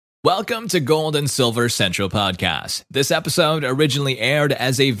Welcome to Gold and Silver Central Podcast. This episode originally aired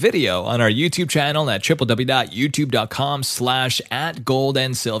as a video on our YouTube channel at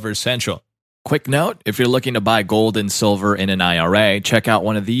www.youtube.com/@goldandsilvercentral. Quick note, if you're looking to buy gold and silver in an IRA, check out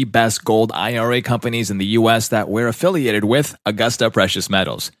one of the best gold IRA companies in the US that we're affiliated with, Augusta Precious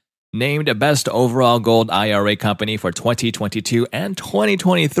Metals. Named Best Overall Gold IRA Company for 2022 and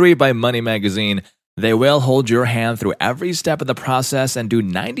 2023 by Money Magazine, they will hold your hand through every step of the process and do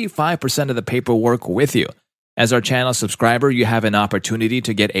 95% of the paperwork with you. As our channel subscriber, you have an opportunity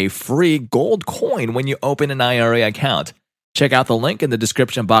to get a free gold coin when you open an IRA account. Check out the link in the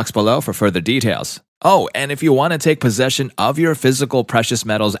description box below for further details. Oh, and if you want to take possession of your physical precious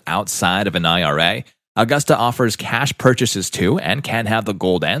metals outside of an IRA, Augusta offers cash purchases too and can have the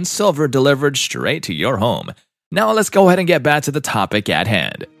gold and silver delivered straight to your home. Now let's go ahead and get back to the topic at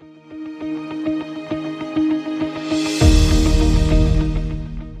hand.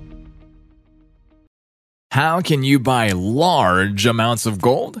 How can you buy large amounts of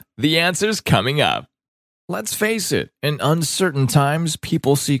gold? The answer's coming up. Let's face it, in uncertain times,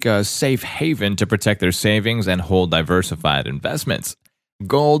 people seek a safe haven to protect their savings and hold diversified investments.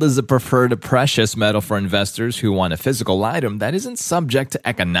 Gold is a preferred precious metal for investors who want a physical item that isn't subject to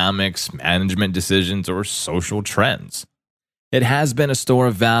economics, management decisions, or social trends. It has been a store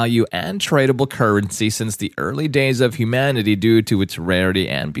of value and tradable currency since the early days of humanity due to its rarity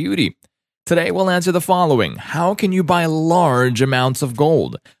and beauty. Today, we'll answer the following. How can you buy large amounts of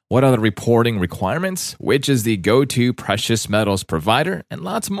gold? What are the reporting requirements? Which is the go-to precious metals provider? And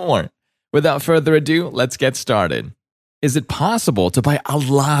lots more. Without further ado, let's get started. Is it possible to buy a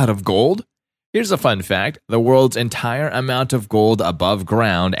lot of gold? Here's a fun fact. The world's entire amount of gold above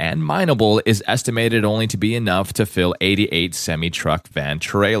ground and mineable is estimated only to be enough to fill 88 semi-truck van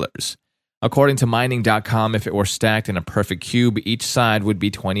trailers. According to mining.com, if it were stacked in a perfect cube, each side would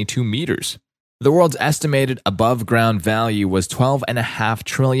be 22 meters. The world's estimated above-ground value was $12.5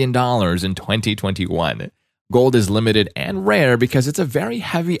 trillion in 2021. Gold is limited and rare because it's a very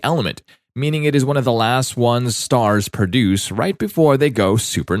heavy element, meaning it is one of the last ones stars produce right before they go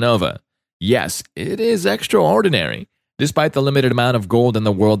supernova. Yes, it is extraordinary. Despite the limited amount of gold in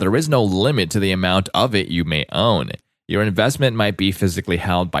the world, there is no limit to the amount of it you may own. Your investment might be physically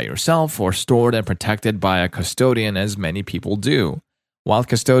held by yourself or stored and protected by a custodian, as many people do. While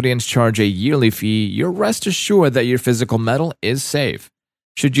custodians charge a yearly fee, you're rest assured that your physical metal is safe.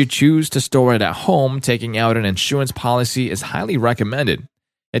 Should you choose to store it at home, taking out an insurance policy is highly recommended.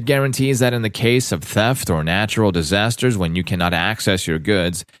 It guarantees that in the case of theft or natural disasters when you cannot access your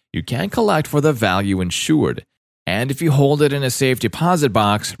goods, you can collect for the value insured. And if you hold it in a safe deposit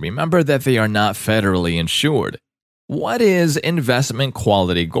box, remember that they are not federally insured. What is investment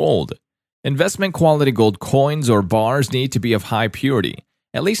quality gold? Investment quality gold coins or bars need to be of high purity.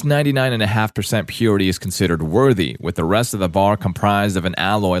 At least 99.5% purity is considered worthy, with the rest of the bar comprised of an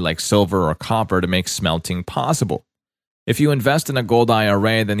alloy like silver or copper to make smelting possible. If you invest in a gold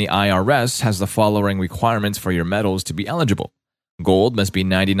IRA, then the IRS has the following requirements for your metals to be eligible. Gold must be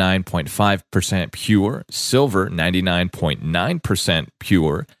 99.5% pure, silver 99.9%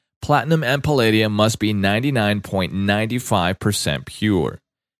 pure, platinum and palladium must be 99.95% pure.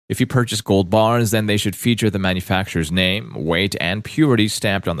 If you purchase gold bars, then they should feature the manufacturer's name, weight, and purity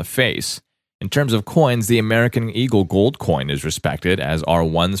stamped on the face. In terms of coins, the American Eagle gold coin is respected, as are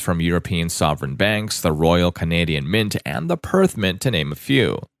ones from European sovereign banks, the Royal Canadian Mint, and the Perth Mint, to name a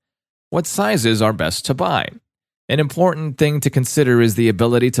few. What sizes are best to buy? An important thing to consider is the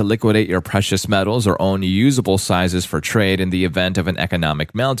ability to liquidate your precious metals or own usable sizes for trade in the event of an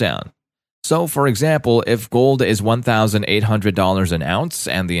economic meltdown. So, for example, if gold is $1,800 an ounce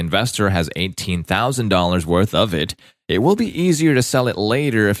and the investor has $18,000 worth of it, it will be easier to sell it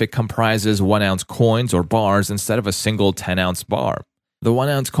later if it comprises 1-ounce coins or bars instead of a single 10-ounce bar. The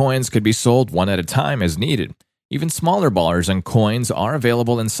 1-ounce coins could be sold one at a time as needed. Even smaller bars and coins are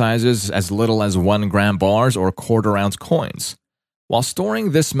available in sizes as little as 1-gram bars or quarter-ounce coins. While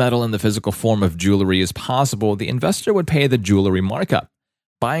storing this metal in the physical form of jewelry is possible, the investor would pay the jewelry markup.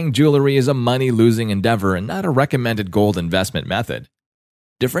 Buying jewelry is a money-losing endeavor and not a recommended gold investment method.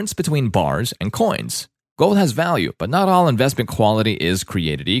 Difference between bars and coins. Gold has value, but not all investment quality is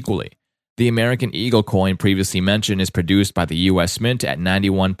created equally. The American Eagle coin previously mentioned is produced by the U.S. Mint at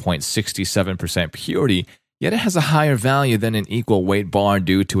 91.67% purity, yet it has a higher value than an equal weight bar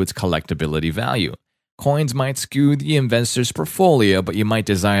due to its collectability value. Coins might skew the investor's portfolio, but you might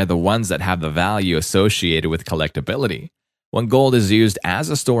desire the ones that have the value associated with collectability. When gold is used as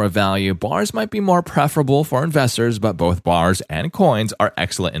a store of value, bars might be more preferable for investors, but both bars and coins are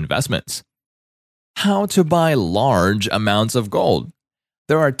excellent investments. How to buy large amounts of gold?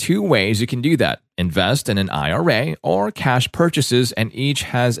 There are two ways you can do that: invest in an IRA or cash purchases, and each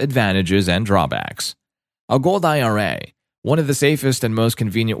has advantages and drawbacks. A gold IRA. One of the safest and most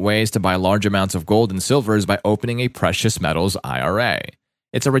convenient ways to buy large amounts of gold and silver is by opening a precious metals IRA.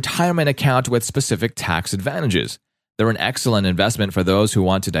 It's a retirement account with specific tax advantages. They're an excellent investment for those who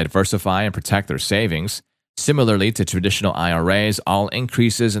want to diversify and protect their savings. Similarly to traditional IRAs, all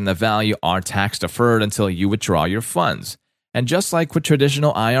increases in the value are tax deferred until you withdraw your funds. And just like with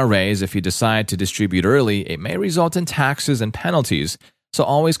traditional IRAs, if you decide to distribute early, it may result in taxes and penalties. So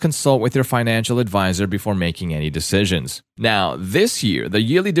always consult with your financial advisor before making any decisions. Now, this year, the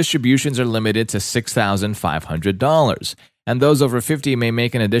yearly distributions are limited to $6,500, and those over 50 may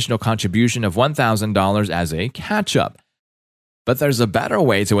make an additional contribution of $1,000 as a catch-up. But there's a better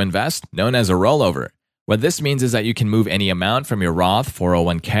way to invest, known as a rollover. What this means is that you can move any amount from your Roth,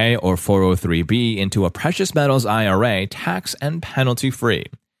 401k, or 403b into a precious metals IRA tax and penalty-free.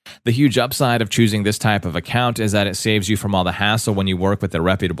 The huge upside of choosing this type of account is that it saves you from all the hassle when you work with a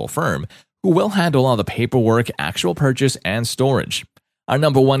reputable firm, who will handle all the paperwork, actual purchase, and storage. Our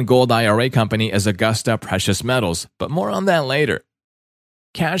number one gold IRA company is Augusta Precious Metals, but more on that later.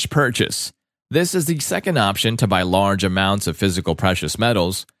 Cash purchase. This is the second option to buy large amounts of physical precious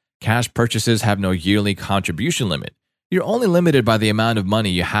metals. Cash purchases have no yearly contribution limit. You're only limited by the amount of money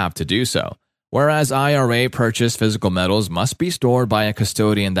you have to do so. Whereas IRA purchased physical metals must be stored by a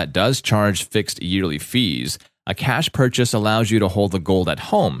custodian that does charge fixed yearly fees, a cash purchase allows you to hold the gold at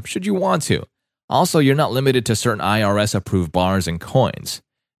home should you want to. Also, you're not limited to certain IRS-approved bars and coins.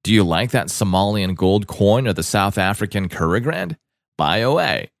 Do you like that Somalian gold coin or the South African Krugerrand? Buy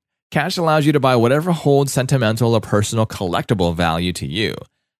away. Cash allows you to buy whatever holds sentimental or personal collectible value to you.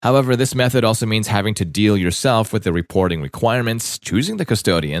 However, this method also means having to deal yourself with the reporting requirements, choosing the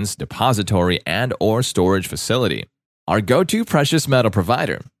custodians, depository, and/or storage facility. Our go-to precious metal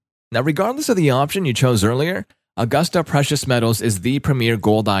provider. Now, regardless of the option you chose earlier, Augusta Precious Metals is the premier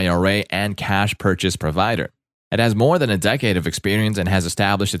gold IRA and cash purchase provider. It has more than a decade of experience and has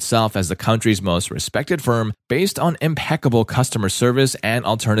established itself as the country's most respected firm based on impeccable customer service and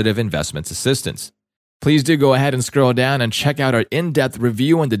alternative investments assistance. Please do go ahead and scroll down and check out our in-depth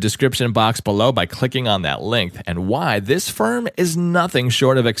review in the description box below by clicking on that link, and why this firm is nothing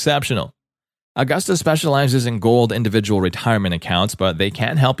short of exceptional. Augusta specializes in gold individual retirement accounts, but they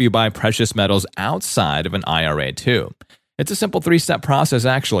can help you buy precious metals outside of an IRA too. It's a simple 3-step process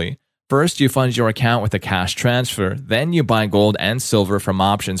actually. First, you fund your account with a cash transfer, then you buy gold and silver from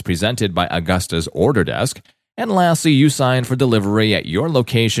options presented by Augusta's order desk, and lastly, you sign for delivery at your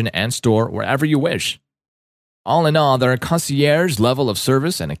location and store wherever you wish. All in all, their concierge level of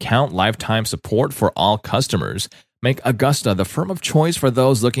service and account lifetime support for all customers make Augusta the firm of choice for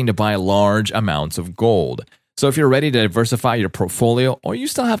those looking to buy large amounts of gold. So if you're ready to diversify your portfolio or you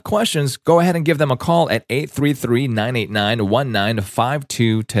still have questions, go ahead and give them a call at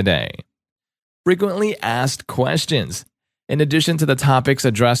 833-989-1952 today. Frequently asked questions. In addition to the topics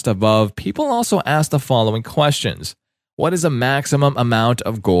addressed above, people also ask the following questions. What is the maximum amount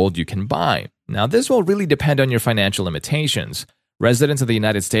of gold you can buy? Now, this will really depend on your financial limitations. Residents of the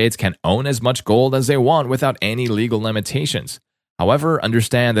United States can own as much gold as they want without any legal limitations. However,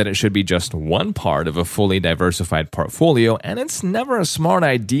 understand that it should be just one part of a fully diversified portfolio, and it's never a smart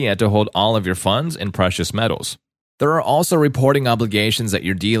idea to hold all of your funds in precious metals. There are also reporting obligations that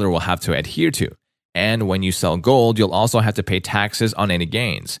your dealer will have to adhere to. And when you sell gold, you'll also have to pay taxes on any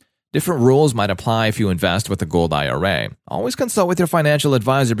gains. Different rules might apply if you invest with a gold IRA. Always consult with your financial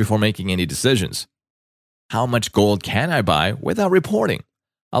advisor before making any decisions. How much gold can I buy without reporting?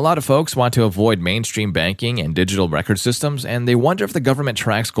 A lot of folks want to avoid mainstream banking and digital record systems, and they wonder if the government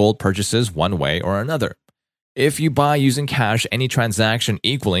tracks gold purchases one way or another. If you buy using cash, any transaction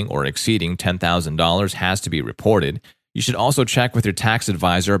equaling or exceeding $10,000 has to be reported. You should also check with your tax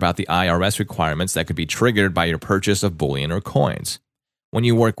advisor about the IRS requirements that could be triggered by your purchase of bullion or coins. When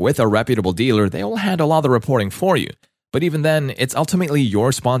you work with a reputable dealer, they will handle all the reporting for you. But even then, it's ultimately your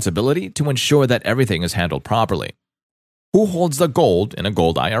responsibility to ensure that everything is handled properly. Who holds the gold in a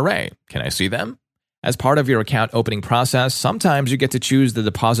gold IRA? Can I see them? As part of your account opening process, sometimes you get to choose the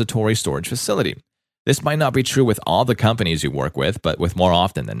depository storage facility. This might not be true with all the companies you work with, but with more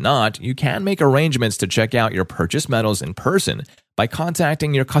often than not, you can make arrangements to check out your purchased metals in person by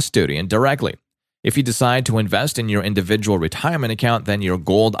contacting your custodian directly. If you decide to invest in your individual retirement account, then your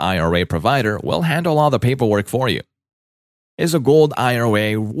gold IRA provider will handle all the paperwork for you. Is a gold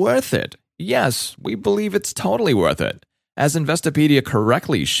IRA worth it? Yes, we believe it's totally worth it. As Investopedia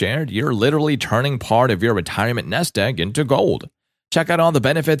correctly shared, you're literally turning part of your retirement nest egg into gold. Check out all the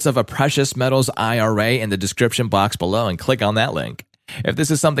benefits of a precious metals IRA in the description box below and click on that link. If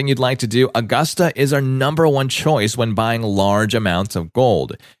this is something you'd like to do, Augusta is our #1 choice when buying large amounts of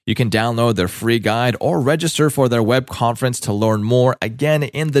gold. You can download their free guide or register for their web conference to learn more, again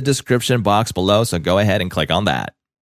in the description box below, so go ahead and click on that.